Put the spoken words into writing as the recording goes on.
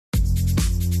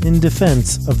in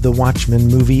defense of the Watchmen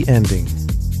movie ending.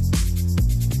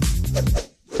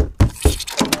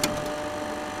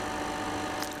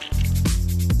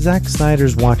 Zack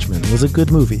Snyder's Watchmen was a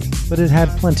good movie, but it had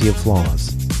plenty of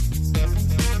flaws.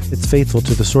 It's faithful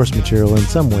to the source material in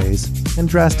some ways, and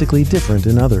drastically different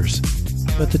in others.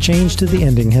 But the change to the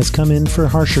ending has come in for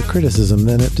harsher criticism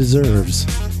than it deserves.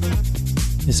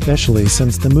 Especially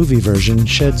since the movie version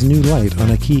sheds new light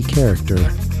on a key character.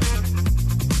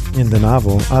 In the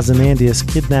novel, Ozymandias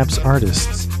kidnaps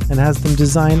artists and has them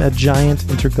design a giant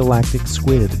intergalactic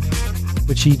squid,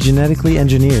 which he genetically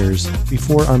engineers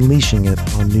before unleashing it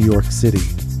on New York City,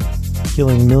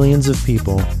 killing millions of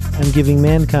people and giving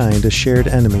mankind a shared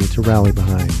enemy to rally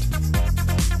behind.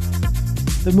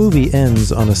 The movie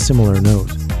ends on a similar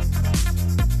note,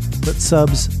 but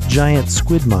subs giant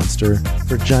squid monster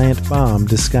for giant bomb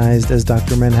disguised as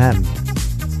Dr. Manhattan.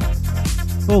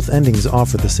 Both endings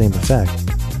offer the same effect,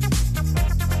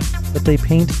 but they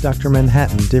paint Dr.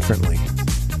 Manhattan differently.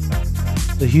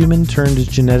 The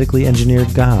human-turned-genetically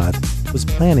engineered god was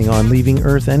planning on leaving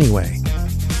Earth anyway,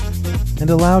 and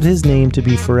allowed his name to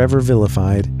be forever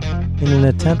vilified in an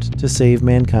attempt to save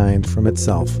mankind from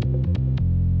itself.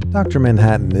 Dr.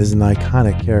 Manhattan is an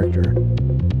iconic character,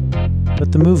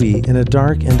 but the movie, in a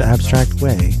dark and abstract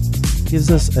way, gives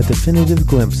us a definitive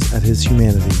glimpse at his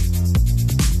humanity,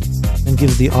 and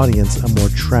gives the audience a more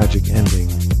tragic ending.